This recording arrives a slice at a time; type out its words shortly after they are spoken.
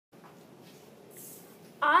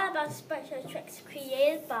all about special tricks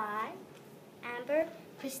created by Amber,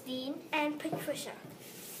 Christine, and Patricia.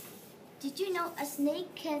 did you know a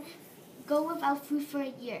snake can go without food for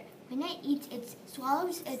a year? When it eats, it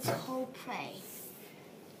swallows its whole prey.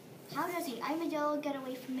 How does an armadillo get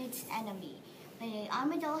away from its enemy? When an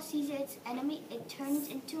armadillo sees its enemy, it turns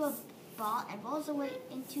into a ball and rolls away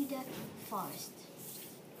into the forest.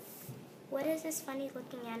 What is this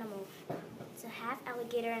funny-looking animal? It's a half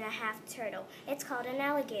alligator and a half turtle. It's called an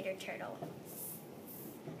alligator turtle.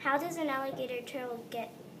 How does an alligator turtle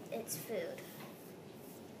get its food?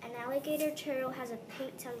 An alligator turtle has a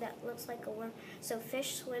pink tongue that looks like a worm, so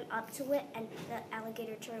fish swim up to it and the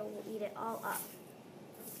alligator turtle will eat it all up.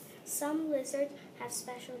 Some lizards have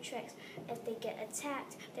special tricks. If they get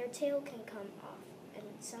attacked, their tail can come off. And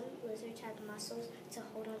some lizards have muscles to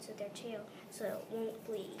hold onto their tail so it won't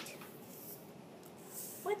bleed.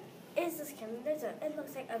 What is this kind of lizard? It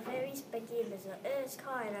looks like a very spiky lizard. It is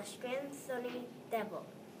called an Australian thorny devil.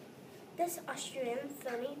 This Australian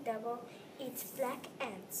thorny devil eats black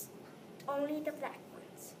ants, only the black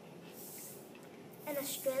ones. An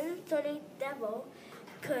Australian thorny devil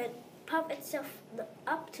could puff itself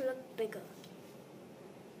up to look bigger.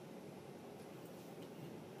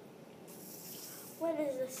 What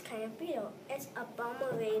is this kind of beetle? It's a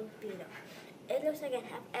bumblebee beetle. It looks like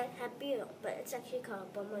a half beetle, but it's actually called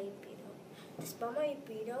a bumblebee beetle. This bumblebee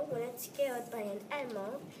beetle, when it's scared by an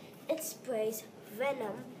animal, it sprays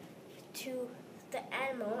venom to the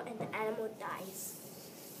animal and the animal dies.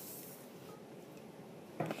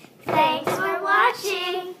 Thanks for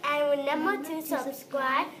watching! And remember to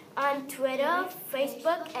subscribe on Twitter,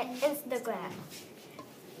 Facebook, and Instagram.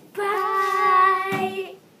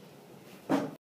 Bye!